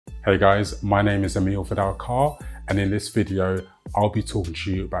Hey guys, my name is Emil Vidal-Carr, and in this video, I'll be talking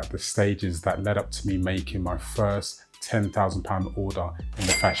to you about the stages that led up to me making my first £10,000 order in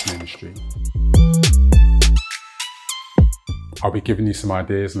the fashion industry. I'll be giving you some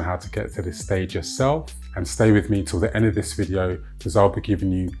ideas on how to get to this stage yourself, and stay with me till the end of this video because I'll be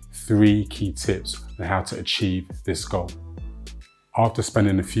giving you 3 key tips on how to achieve this goal. After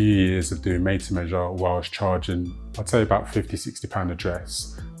spending a few years of doing made to measure where I was charging, I'd say about £50–60 a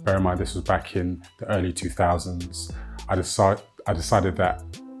dress, bear in mind this was back in the early 2000s, I decided that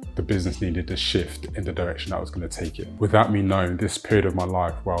the business needed a shift in the direction I was going to take it. Without me knowing, this period of my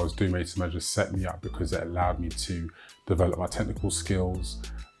life where I was doing made to measure set me up because it allowed me to develop my technical skills,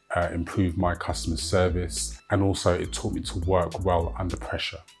 improve my customer service, and also it taught me to work well under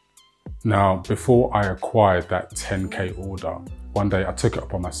pressure. Now, before I acquired that 10K order, one day I took it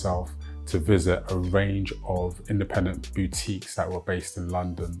upon myself to visit a range of independent boutiques that were based in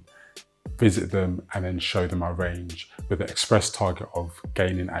London, visit them and then show them my range with the express target of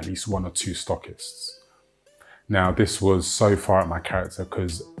gaining at least 1 or 2 stockists. Now, this was so far at my character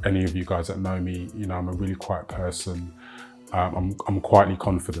because any of you guys that know me, you know I'm a really quiet person. I'm quietly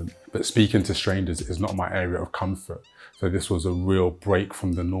confident, but speaking to strangers is not my area of comfort. So this was a real break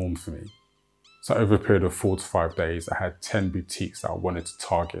from the norm for me. So over a period of 4 to 5 days, I had 10 boutiques that I wanted to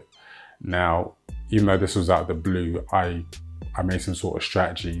target. Now, even though this was out of the blue, I made some sort of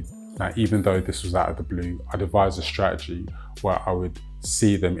strategy. Now, even though this was out of the blue, I devised a strategy where I would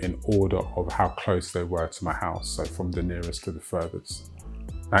see them in order of how close they were to my house. So from the nearest to the furthest.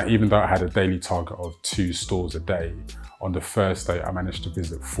 Now, even though I had a daily target of 2 stores a day, on the first day, I managed to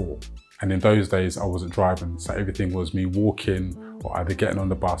visit 4. And in those days, I wasn't driving. So everything was me walking or either getting on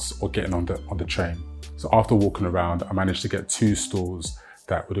the bus or getting on the train. So after walking around, I managed to get 2 stores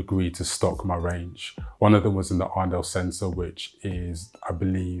that would agree to stock my range. One of them was in the Arndale Centre, which is, I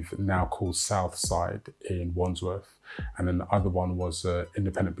believe, now called Southside in Wandsworth. And then the other one was an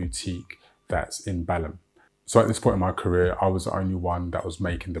independent boutique that's in Balham. So at this point in my career, I was the only one that was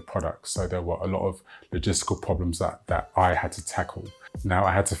making the product. So there were a lot of logistical problems that I had to tackle. Now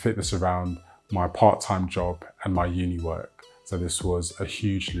I had to fit this around my part-time job and my uni work. So this was a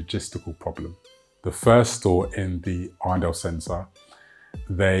huge logistical problem. The first store in the Arndale Centre,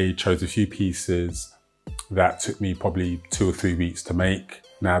 they chose a few pieces that took me probably 2 or 3 weeks to make.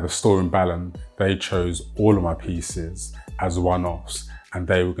 Now the store in Balham, they chose all of my pieces as one-offs and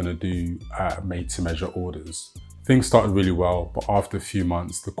they were going to do made to measure orders. Things started really well, but after a few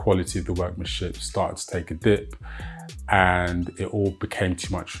months, the quality of the workmanship started to take a dip and it all became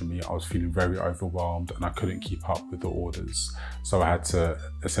too much for me. I was feeling very overwhelmed and I couldn't keep up with the orders. So I had to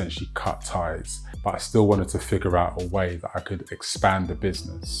essentially cut ties, but I still wanted to figure out a way that I could expand the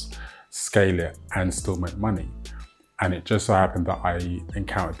business, scale it and still make money. And it just so happened that I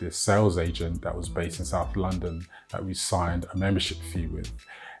encountered this sales agent that was based in South London that we signed a membership fee with.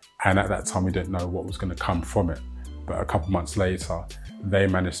 And at that time, we didn't know what was going to come from it. But a couple months later, they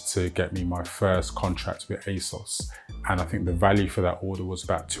managed to get me my first contract with ASOS. And I think the value for that order was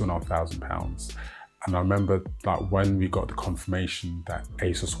about £2,500. And I remember that when we got the confirmation that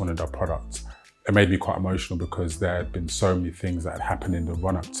ASOS wanted our product, it made me quite emotional because there had been so many things that had happened in the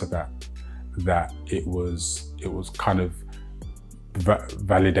run up to that it was kind of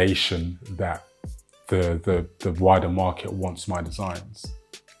validation that the wider market wants my designs.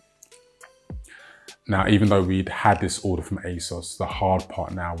 Now, even though we'd had this order from ASOS, the hard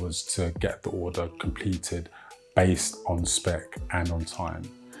part now was to get the order completed based on spec and on time.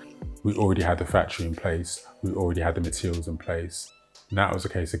 We already had the factory in place, we already had the materials in place. Now it was a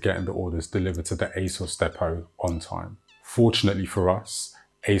case of getting the orders delivered to the ASOS depot on time. Fortunately for us,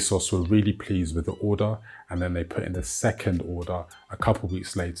 ASOS were really pleased with the order and then they put in the second order a couple of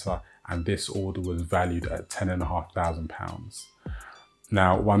weeks later and this order was valued at £10,500.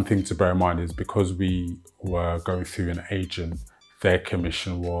 Now, one thing to bear in mind is because we were going through an agent, their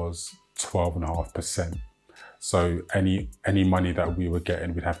commission was 12.5%. So any money that we were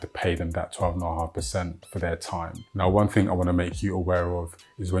getting, we'd have to pay them that 12.5% for their time. Now, one thing I want to make you aware of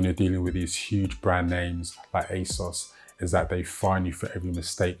is when you're dealing with these huge brand names like ASOS, is that they fine you for every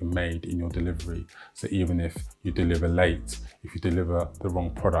mistake made in your delivery. So even if you deliver late, if you deliver the wrong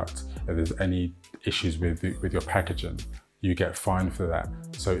product, if there's any issues with your packaging, you get fined for that.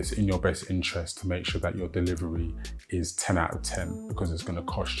 So it's in your best interest to make sure that your delivery is 10 out of 10 because it's going to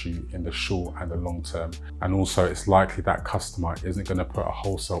cost you in the short and the long term. And also it's likely that customer isn't going to put a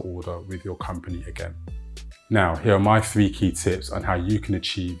wholesale order with your company again. Now, here are my 3 key tips on how you can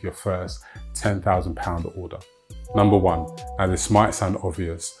achieve your first £10,000 order. Number 1, now this might sound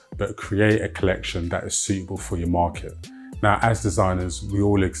obvious, but create a collection that is suitable for your market. Now, as designers, we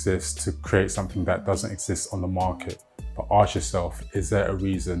all exist to create something that doesn't exist on the market. But ask yourself, is there a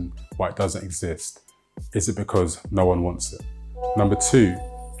reason why it doesn't exist? Is it because no one wants it? Number 2,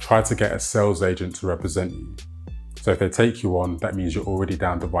 try to get a sales agent to represent you. So if they take you on, that means you're already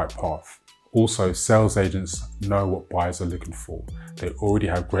down the right path. Also, sales agents know what buyers are looking for. They already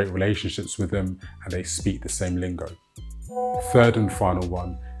have great relationships with them and they speak the same lingo. Third and final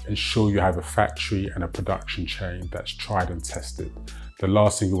one, ensure you have a factory and a production chain that's tried and tested. The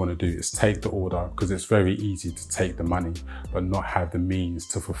last thing you want to do is take the order, because it's very easy to take the money but not have the means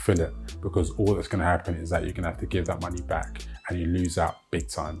to fulfill it, because all that's going to happen is that you're going to have to give that money back and you lose out big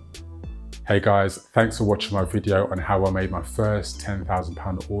time. Hey guys, thanks for watching my video on how I made my first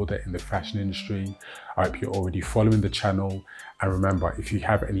 £10,000 order in the fashion industry. I hope you're already following the channel, and remember, if you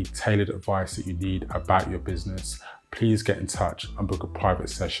have any tailored advice that you need about your business, please get in touch and book a private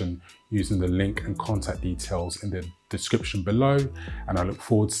session using the link and contact details in the description below, and I look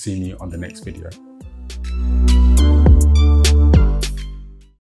forward to seeing you on the next video.